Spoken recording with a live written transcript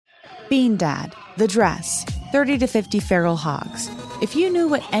Bean Dad, The Dress, 30 to 50 Feral Hogs. If you knew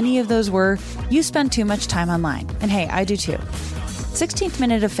what any of those were, you spend too much time online. And hey, I do too. 16th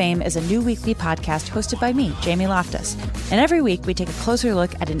Minute of Fame is a new weekly podcast hosted by me, Jamie Loftus. And every week we take a closer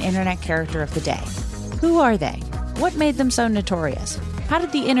look at an internet character of the day. Who are they? What made them so notorious? How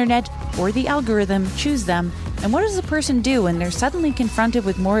did the internet or the algorithm choose them? And what does a person do when they're suddenly confronted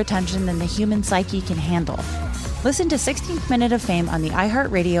with more attention than the human psyche can handle? Listen to 16th Minute of Fame on the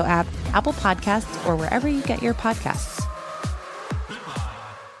iHeartRadio app, Apple Podcasts, or wherever you get your podcasts.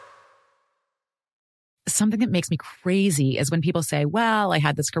 Something that makes me crazy is when people say, well, I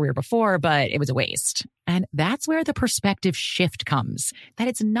had this career before, but it was a waste. And that's where the perspective shift comes, that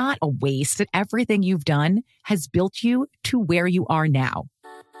it's not a waste, that everything you've done has built you to where you are now.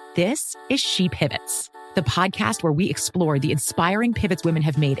 This is She Pivots, the podcast where we explore the inspiring pivots women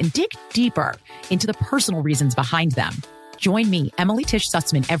have made and dig deeper into the personal reasons behind them. Join me, Emily Tish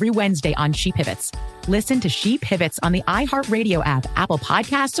Sussman, every Wednesday on She Pivots. Listen to She Pivots on the iHeartRadio app, Apple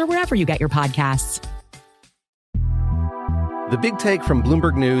Podcasts, or wherever you get your podcasts. The Big Take from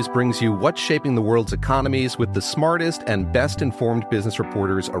Bloomberg News brings you what's shaping the world's economies with the smartest and best-informed business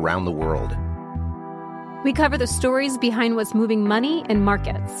reporters around the world. We cover the stories behind what's moving money and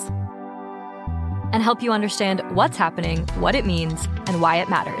markets. And help you understand what's happening, what it means, and why it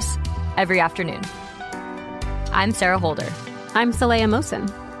matters. Every afternoon. I'm Sarah Holder. I'm Saleha Mohsin.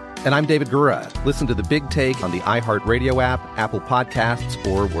 And I'm David Gura. Listen to The Big Take on the iHeartRadio app, Apple Podcasts,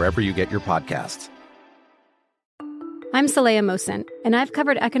 or wherever you get your podcasts. I'm Saleha Mohsin, and I've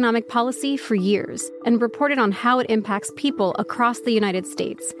covered economic policy for years and reported on how it impacts people across the United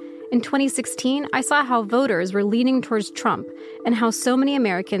States. In 2016, I saw how voters were leaning towards Trump and how so many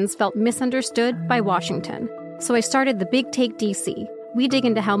Americans felt misunderstood by Washington. So I started The Big Take DC. We dig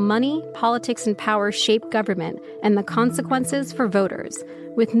into how money, politics, and power shape government and the consequences for voters.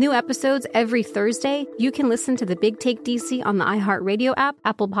 With new episodes every Thursday, you can listen to The Big Take DC on the iHeartRadio app,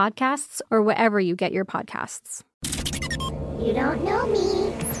 Apple Podcasts, or wherever you get your podcasts. You don't know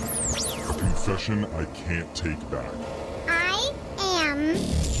me. Confession I can't take back. I am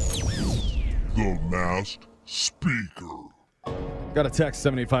The Masked Speaker. Got a text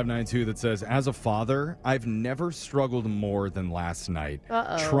 78592 that says, as a father, I've never struggled more than last night.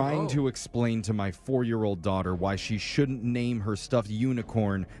 Trying to explain to my 4-year-old daughter why she shouldn't name her stuffed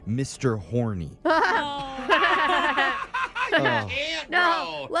unicorn Mr. Horny.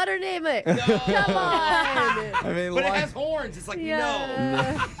 No, let her name it. No. Come on. I mean, but it has horns. It's like,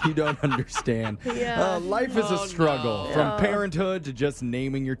 no, you don't understand. Life is a struggle from parenthood to just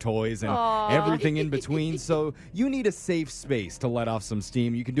naming your toys and everything in between. So you need a safe space to let off some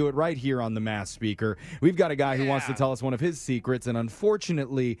steam. You can do it right here on the Masked Speaker. We've got a guy who wants to tell us one of his secrets, and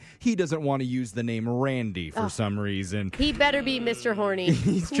unfortunately, he doesn't want to use the name Randy for some reason. He better be Mr. Horny.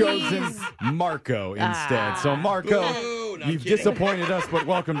 He's chosen Marco instead. So Marco, you've disappointed us, but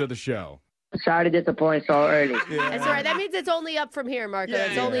welcome to the show. Sorry to disappoint so early. That's all right. That means it's only up from here, Marco.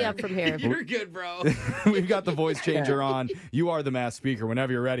 It's only up from here. You're good, bro. We've got the voice changer on. You are the Masked Speaker.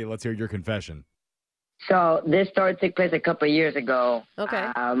 Whenever you're ready, let's hear your confession. So this story took place a couple of years ago.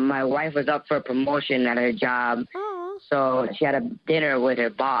 Okay. My wife was up for a promotion at her job. So she had a dinner with her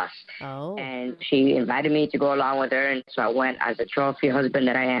boss. And she invited me to go along with her. And so I went as a trophy husband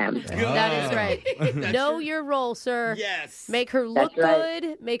that I am. That is right. Know your role, sir. Yes. Make her look That's right.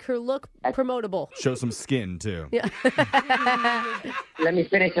 good. Make her look promotable. Show some skin, too. Yeah. Let me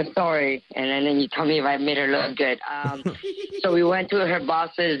finish the story, and then you tell me if I made her look good. So we went to her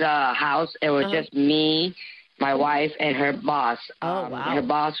boss's house. It was just me, my wife, and her boss. Wow. Her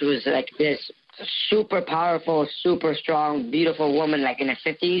boss was like this super powerful, super strong, beautiful woman, like in her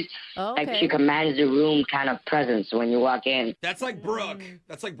 50s. Like she commands the room kind of presence when you walk in. That's like Brooke.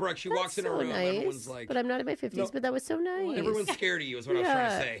 That's like Brooke. She walks in a room. Nice. Everyone's like, but I'm not in my 50s, but that was so nice. Everyone's scared of you is what I was trying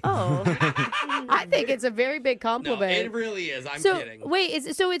to say. I think it's a very big compliment. No, it really is. I'm kidding.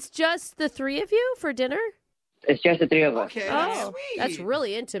 Wait, so it's just the three of you for dinner? It's just the three of us. Okay, that's sweet. That's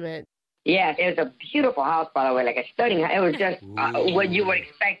really intimate. Yeah, it was a beautiful house, by the way, like a stunning house. It was just what you would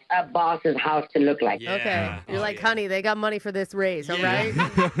expect a boss's house to look like. Yeah. Okay. You're like, honey, they got money for this raise, all right?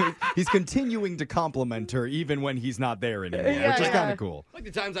 He's continuing to compliment her even when he's not there anymore, which is kind of cool. Like the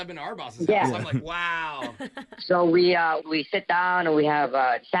times I've been to our boss's house, I'm like, wow. So we sit down and we have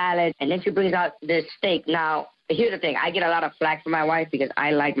salad, and then she brings out this steak. Now, here's the thing. I get a lot of flack from my wife because I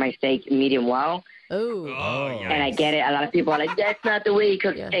like my steak medium well. Oh, and I get it. A lot of people are like, that's not the way you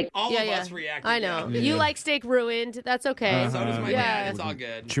cook steak. All of us reacted. I know. You like steak ruined. That's okay. So does my dad. It's all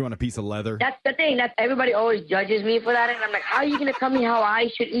good. Chew on a piece of leather. That's the thing. That's everybody always judges me for that, and I'm like, how are you gonna tell me how I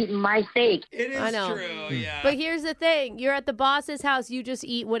should eat my steak? It is true. Yeah. But here's the thing: you're at the boss's house. You just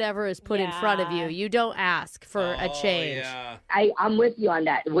eat whatever is put in front of you. You don't ask for a change. Yeah. I'm with you on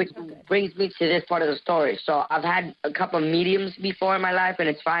that, which brings me to this part of the story. So I've had a couple of mediums before in my life, and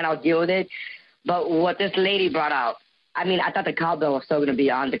it's fine. I'll deal with it. But what this lady brought out, I mean, I thought the cowbell was still going to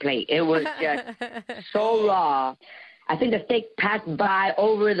be on the plate. It was just so raw. I think the steak passed by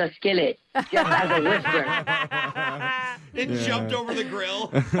over the skillet just as a whisper. It jumped over the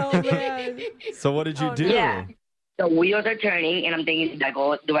grill. Oh, man. So what did you do? Yeah. The wheels are turning, and I'm thinking, like,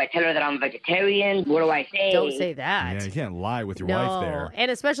 oh, do I tell her that I'm a vegetarian? What do I say? Don't say that. Yeah, you can't lie with your wife there. And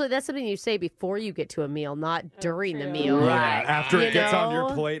especially that's something you say before you get to a meal, not during the meal. Right. After it gets on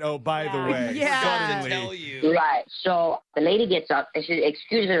your plate, oh, by the way. Yeah. To tell you. Right. So the lady gets up, and she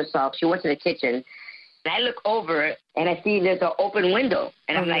excuses herself. She went to the kitchen. And I look over, and I see there's an open window.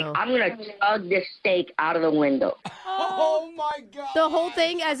 And I'm like, I'm going to tug this steak out of the window. Oh, my God. The whole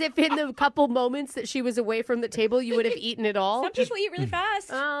thing, as if in the couple moments that she was away from the table, you would have eaten it all. Some people eat really fast.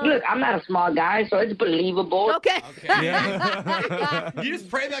 Look, I'm not a small guy, so it's believable. Okay. Yeah. You just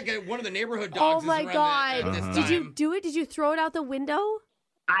pray that one of the neighborhood dogs Oh, my is around God. at this Did you time. do it? Did you throw it out the window?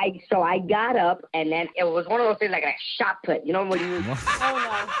 So I got up, and then it was one of those things like a shot put. You know when you...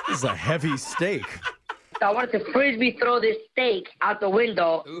 This is a heavy steak. So I wanted to frisbee throw this steak out the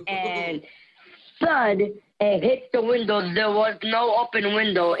window, and thud, it hits the window. There was no open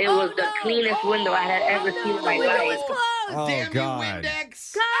window. It was the cleanest window I had ever seen in my life. Oh, Damn God. you,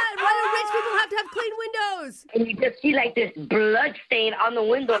 Windex. God, why do rich people have to have clean windows? And you just see like this blood stain on the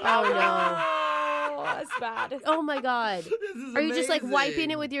window. Oh, no. Oh, that's bad. Oh, my God. Are you just like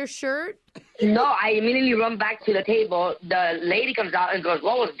wiping it with your shirt? No, I immediately run back to the table. The lady comes out and goes,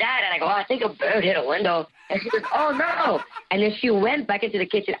 what was that? And I go, I think a bird hit a window. And she goes, oh, no. And then she went back into the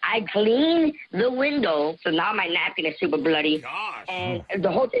kitchen. I cleaned the window, so now my napkin is super bloody. Gosh. And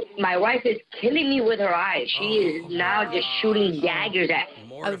the whole thing, my wife is killing me with her eyes. She is now just shooting daggers at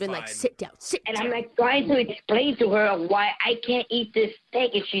me. I would have been like, sit down, sit down. And I'm like trying to explain to her why I can't eat this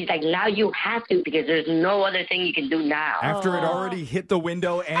steak. And she's like, now you have to because there's no other thing you can do now. After it already hit the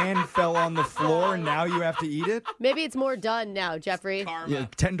window and fell on the floor, now you have to eat it? Maybe it's more done now, Jeffrey. Yeah,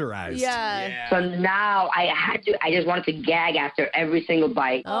 tenderized. Yeah. So now I just wanted to gag after every single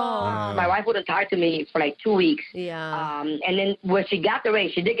bite. Oh. My wife wouldn't talk to me for like 2 weeks. Yeah. And then when she got the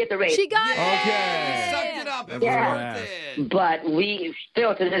raise, she did get the raise. She got it. Okay. Sucked it up. It was Yeah. worth it. But we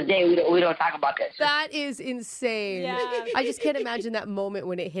still, to this day, we don't talk about this. That is insane. Yeah. I just can't imagine that moment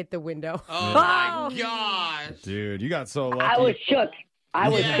when it hit the window. Oh, my gosh. Dude, you got so lucky. I was shook. I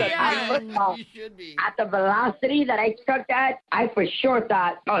was Yeah, shook. yeah. First of all, You should be. at the velocity that I struck at, I for sure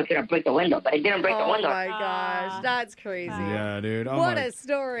thought, oh, it's going to break the window. But it didn't break the Oh window. my gosh, that's crazy. Yeah, dude. Oh What my. a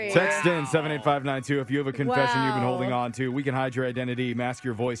story. Text in 78592 if you have a confession you've been Wow. holding on to. We can hide your identity, mask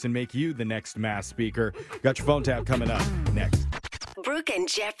your voice, and make you the next mass speaker. Got your phone tap coming up next. Brooke and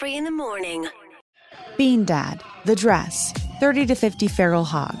Jeffrey in the morning. Bean Dad, The Dress, 30 to 50 Feral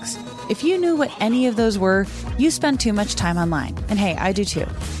Hogs. If you knew what any of those were, you spend too much time online. And hey, I do too.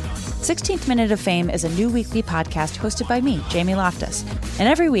 16th Minute of Fame is a new weekly podcast hosted by me, Jamie Loftus. And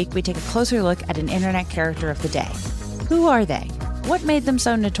every week we take a closer look at an internet character of the day. Who are they? What made them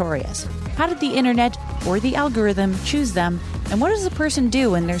so notorious? How did the internet or the algorithm choose them? And what does a person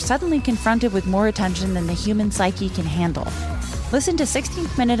do when they're suddenly confronted with more attention than the human psyche can handle? Listen to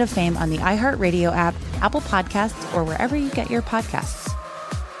 16th Minute of Fame on the iHeartRadio app, Apple Podcasts, or wherever you get your podcasts.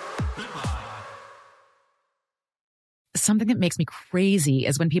 Something that makes me crazy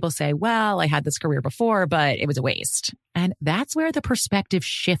is when people say, well, I had this career before, but it was a waste. And that's where the perspective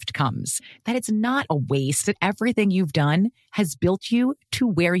shift comes, that it's not a waste, that everything you've done has built you to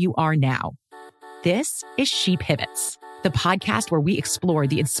where you are now. This is She Pivots, the podcast where we explore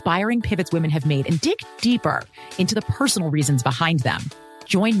the inspiring pivots women have made and dig deeper into the personal reasons behind them.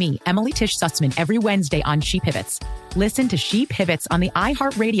 Join me, Emily Tish Sussman, every Wednesday on She Pivots. Listen to She Pivots on the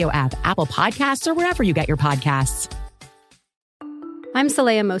iHeartRadio app, Apple Podcasts, or wherever you get your podcasts. I'm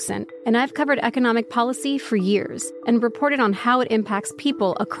Saleha Mohsin, and I've covered economic policy for years and reported on how it impacts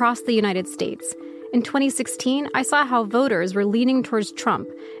people across the United States. In 2016, I saw how voters were leaning towards Trump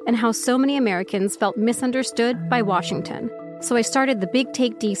and how so many Americans felt misunderstood by Washington. So I started The Big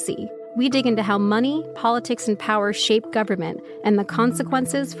Take DC. We dig into how money, politics, and power shape government and the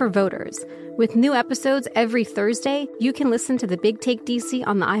consequences for voters. With new episodes every Thursday, you can listen to The Big Take DC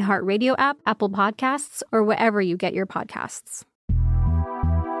on the iHeartRadio app, Apple Podcasts, or wherever you get your podcasts.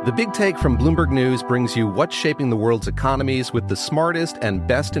 The Big Take from Bloomberg News brings you what's shaping the world's economies with the smartest and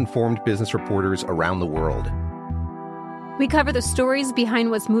best-informed business reporters around the world. We cover the stories behind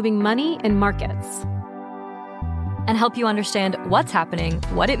what's moving money and markets. And help you understand what's happening,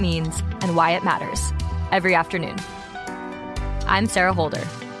 what it means, and why it matters. Every afternoon. I'm Sarah Holder.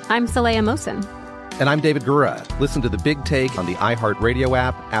 I'm Saleha Mohsin. And I'm David Gura. Listen to The Big Take on the iHeartRadio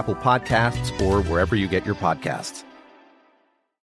app, Apple Podcasts, or wherever you get your podcasts.